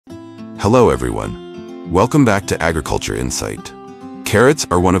Hello everyone. Welcome back to Agriculture Insight. Carrots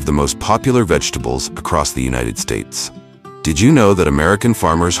are one of the most popular vegetables across the United States. Did you know that American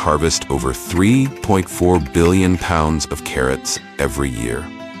farmers harvest over 3.4 billion pounds of carrots every year?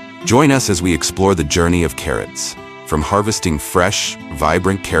 Join us as we explore the journey of carrots, from harvesting fresh,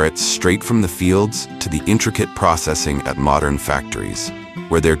 vibrant carrots straight from the fields to the intricate processing at modern factories,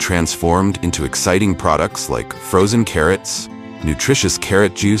 where they're transformed into exciting products like frozen carrots, nutritious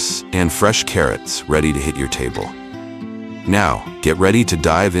carrot juice, and fresh carrots ready to hit your table. Now, get ready to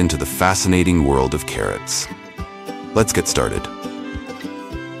dive into the fascinating world of carrots. Let's get started.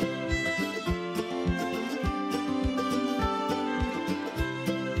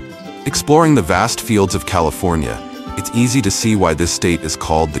 Exploring the vast fields of California, it's easy to see why this state is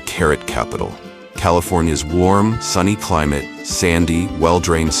called the carrot capital. California's warm, sunny climate, sandy,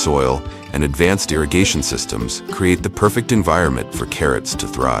 well-drained soil, and advanced irrigation systems create the perfect environment for carrots to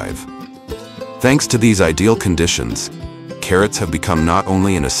thrive. Thanks to these ideal conditions, carrots have become not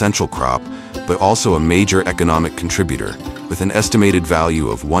only an essential crop, but also a major economic contributor, with an estimated value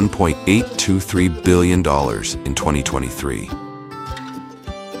of $1.823 billion in 2023.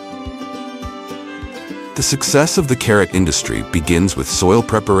 The success of the carrot industry begins with soil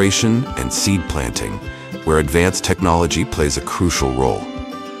preparation and seed planting, where advanced technology plays a crucial role.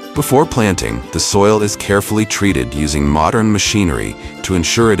 Before planting, the soil is carefully treated using modern machinery to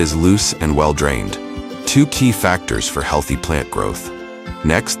ensure it is loose and well-drained, two key factors for healthy plant growth.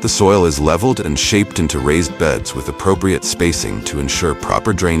 Next, the soil is leveled and shaped into raised beds with appropriate spacing to ensure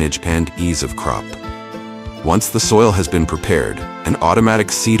proper drainage and ease of crop. Once the soil has been prepared, an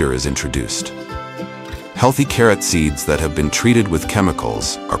automatic seeder is introduced. Healthy carrot seeds that have been treated with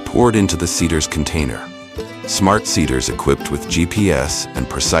chemicals are poured into the seeder's container. Smart seeders equipped with GPS and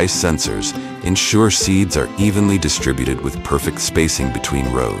precise sensors ensure seeds are evenly distributed with perfect spacing between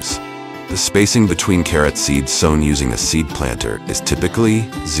rows. The spacing between carrot seeds sown using a seed planter is typically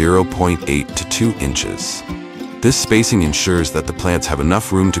 0.8 to 2 inches. This spacing ensures that the plants have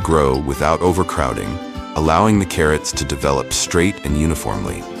enough room to grow without overcrowding, allowing the carrots to develop straight and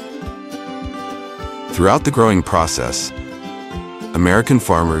uniformly. Throughout the growing process, American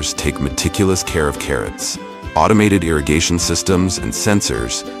farmers take meticulous care of carrots. Automated irrigation systems and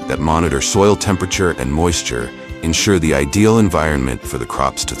sensors that monitor soil temperature and moisture ensure the ideal environment for the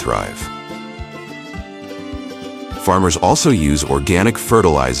crops to thrive. Farmers also use organic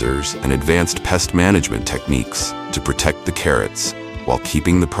fertilizers and advanced pest management techniques to protect the carrots while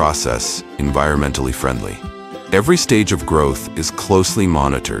keeping the process environmentally friendly. Every stage of growth is closely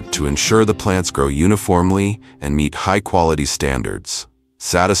monitored to ensure the plants grow uniformly and meet high-quality standards,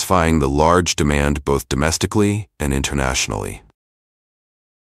 satisfying the large demand both domestically and internationally.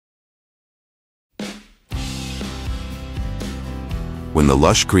 When the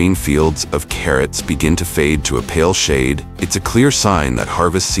lush green fields of carrots begin to fade to a pale shade, it's a clear sign that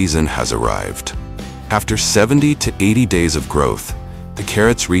harvest season has arrived. After 70 to 80 days of growth, the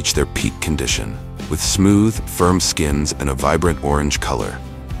carrots reach their peak condition, with smooth, firm skins and a vibrant orange color.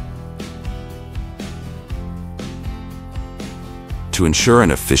 To ensure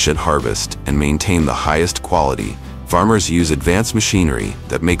an efficient harvest and maintain the highest quality, farmers use advanced machinery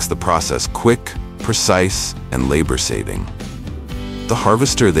that makes the process quick, precise, and labor-saving. The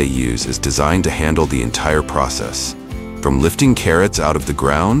harvester they use is designed to handle the entire process, from lifting carrots out of the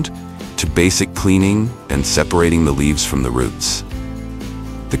ground to basic cleaning and separating the leaves from the roots.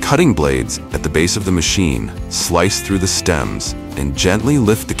 The cutting blades at the base of the machine slice through the stems and gently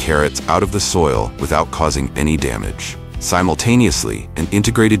lift the carrots out of the soil without causing any damage. Simultaneously, an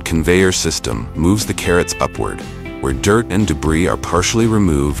integrated conveyor system moves the carrots upward, where dirt and debris are partially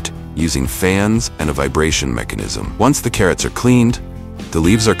removed using fans and a vibration mechanism. Once the carrots are cleaned, the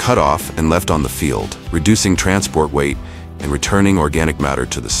leaves are cut off and left on the field, reducing transport weight and returning organic matter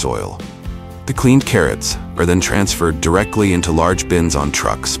to the soil. The cleaned carrots are then transferred directly into large bins on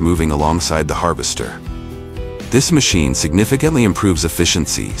trucks moving alongside the harvester. This machine significantly improves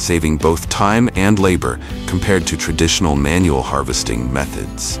efficiency, saving both time and labor compared to traditional manual harvesting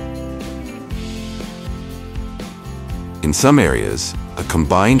methods. In some areas, a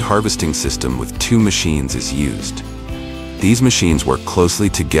combined harvesting system with 2 machines is used. These machines work closely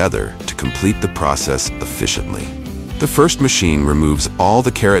together to complete the process efficiently. The first machine removes all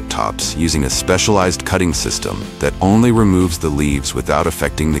the carrot tops using a specialized cutting system that only removes the leaves without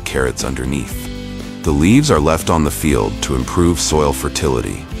affecting the carrots underneath. The leaves are left on the field to improve soil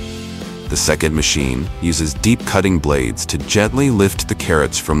fertility. The second machine uses deep cutting blades to gently lift the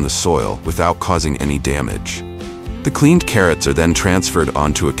carrots from the soil without causing any damage. The cleaned carrots are then transferred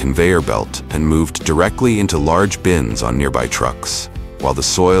onto a conveyor belt and moved directly into large bins on nearby trucks. while the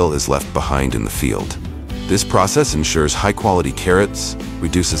soil is left behind in the field. This process ensures high-quality carrots,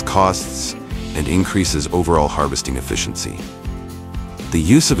 reduces costs, and increases overall harvesting efficiency. The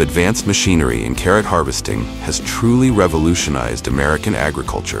use of advanced machinery in carrot harvesting has truly revolutionized American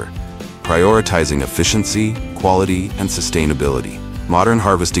agriculture, prioritizing efficiency, quality, and sustainability. Modern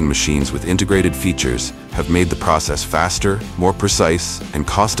harvesting machines with integrated features have made the process faster, more precise, and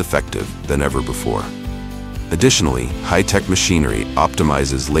cost-effective than ever before. Additionally, high-tech machinery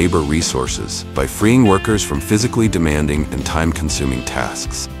optimizes labor resources by freeing workers from physically demanding and time-consuming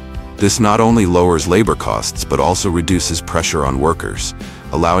tasks. This not only lowers labor costs but also reduces pressure on workers,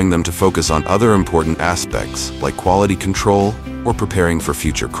 allowing them to focus on other important aspects like quality control or preparing for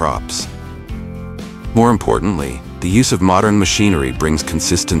future crops. More importantly, the use of modern machinery brings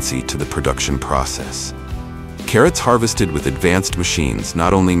consistency to the production process. Carrots harvested with advanced machines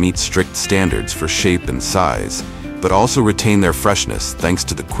not only meet strict standards for shape and size, but also retain their freshness thanks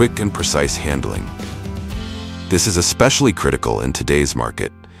to the quick and precise handling. This is especially critical in today's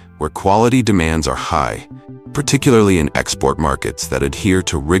market, where quality demands are high, particularly in export markets that adhere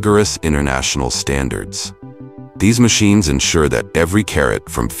to rigorous international standards. These machines ensure that every carrot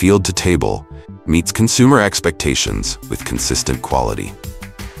from field to table meets consumer expectations with consistent quality.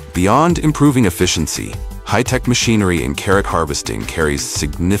 Beyond improving efficiency, high-tech machinery in carrot harvesting carries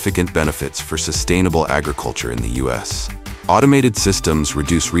significant benefits for sustainable agriculture in the U.S. Automated systems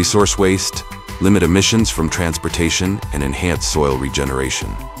reduce resource waste, limit emissions from transportation, and enhance soil regeneration.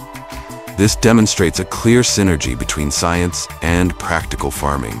 This demonstrates a clear synergy between science and practical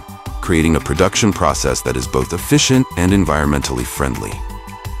farming, creating a production process that is both efficient and environmentally friendly.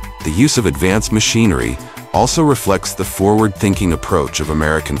 The use of advanced machinery also reflects the forward-thinking approach of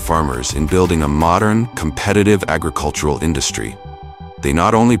American farmers in building a modern, competitive agricultural industry. They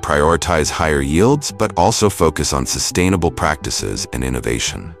not only prioritize higher yields, but also focus on sustainable practices and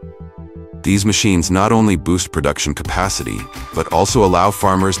innovation. These machines not only boost production capacity, but also allow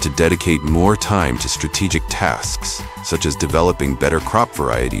farmers to dedicate more time to strategic tasks, such as developing better crop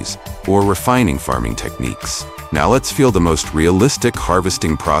varieties or refining farming techniques. Now let's feel the most realistic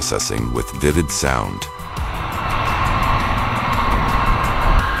harvesting processing with vivid sound.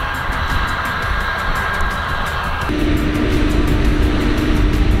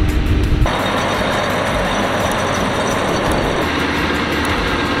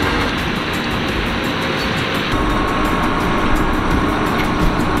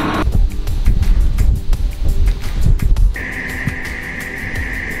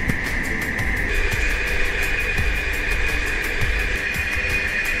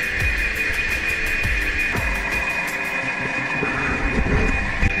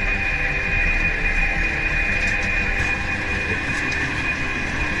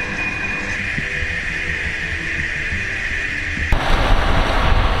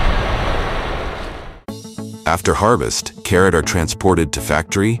 After harvest, carrots are transported to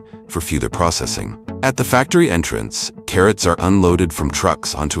factory for further processing. At the factory entrance, carrots are unloaded from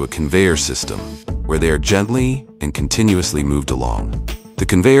trucks onto a conveyor system, where they are gently and continuously moved along. The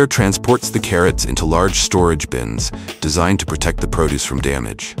conveyor transports the carrots into large storage bins designed to protect the produce from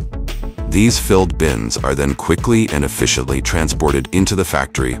damage. These filled bins are then quickly and efficiently transported into the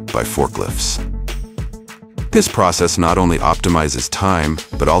factory by forklifts. This process not only optimizes time,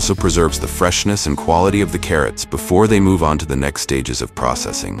 but also preserves the freshness and quality of the carrots before they move on to the next stages of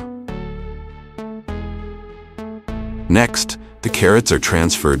processing. Next, the carrots are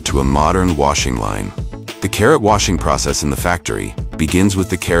transferred to a modern washing line. The carrot washing process in the factory begins with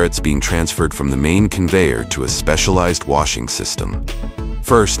the carrots being transferred from the main conveyor to a specialized washing system.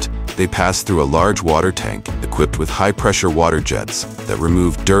 First, they pass through a large water tank equipped with high-pressure water jets that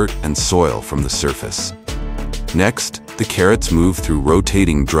remove dirt and soil from the surface. Next, the carrots move through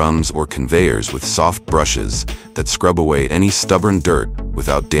rotating drums or conveyors with soft brushes that scrub away any stubborn dirt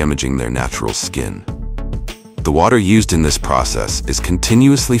without damaging their natural skin. The water used in this process is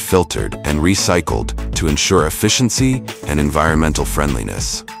continuously filtered and recycled to ensure efficiency and environmental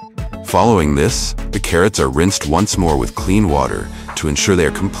friendliness. Following this, the carrots are rinsed once more with clean water to ensure they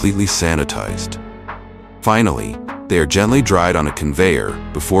are completely sanitized. Finally, they are gently dried on a conveyor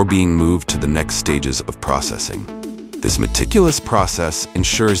before being moved to the next stages of processing. This meticulous process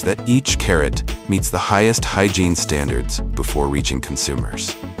ensures that each carrot meets the highest hygiene standards before reaching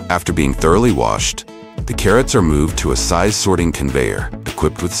consumers. After being thoroughly washed, the carrots are moved to a size sorting conveyor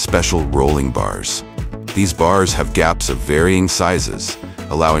equipped with special rolling bars. These bars have gaps of varying sizes,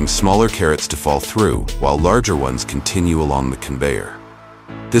 allowing smaller carrots to fall through while larger ones continue along the conveyor.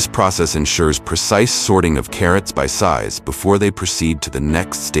 This process ensures precise sorting of carrots by size before they proceed to the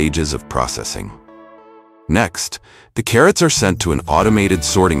next stages of processing. Next, the carrots are sent to an automated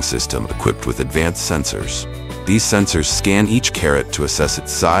sorting system equipped with advanced sensors. These sensors scan each carrot to assess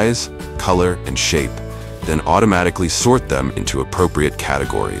its size, color, and shape, then automatically sort them into appropriate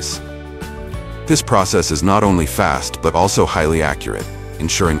categories. This process is not only fast, but also highly accurate,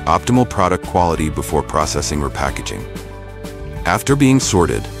 ensuring optimal product quality before processing or packaging. After being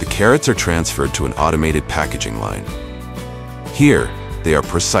sorted, the carrots are transferred to an automated packaging line. Here, they are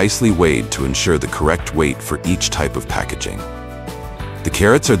precisely weighed to ensure the correct weight for each type of packaging. The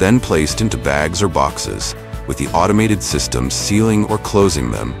carrots are then placed into bags or boxes, with the automated system sealing or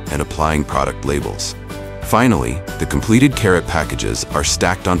closing them and applying product labels. Finally, the completed carrot packages are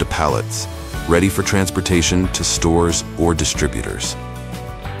stacked onto pallets, ready for transportation to stores or distributors.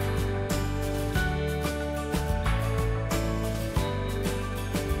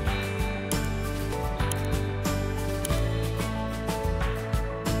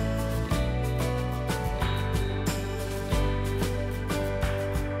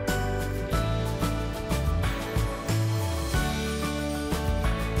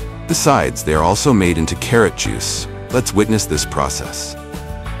 Besides, they are also made into carrot juice. Let's witness this process.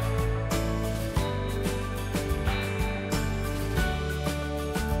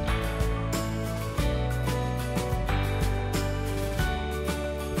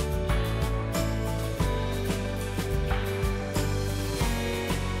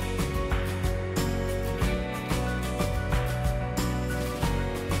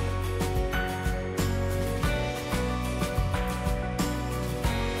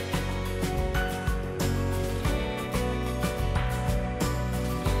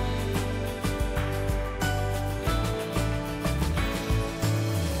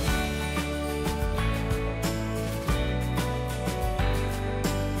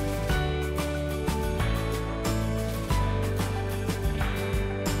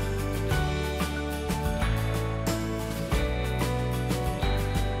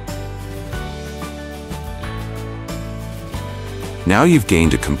 Now you've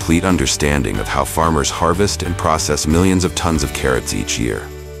gained a complete understanding of how farmers harvest and process millions of tons of carrots each year.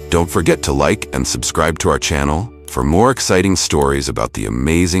 Don't forget to like and subscribe to our channel for more exciting stories about the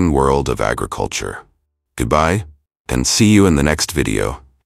amazing world of agriculture. Goodbye, and see you in the next video.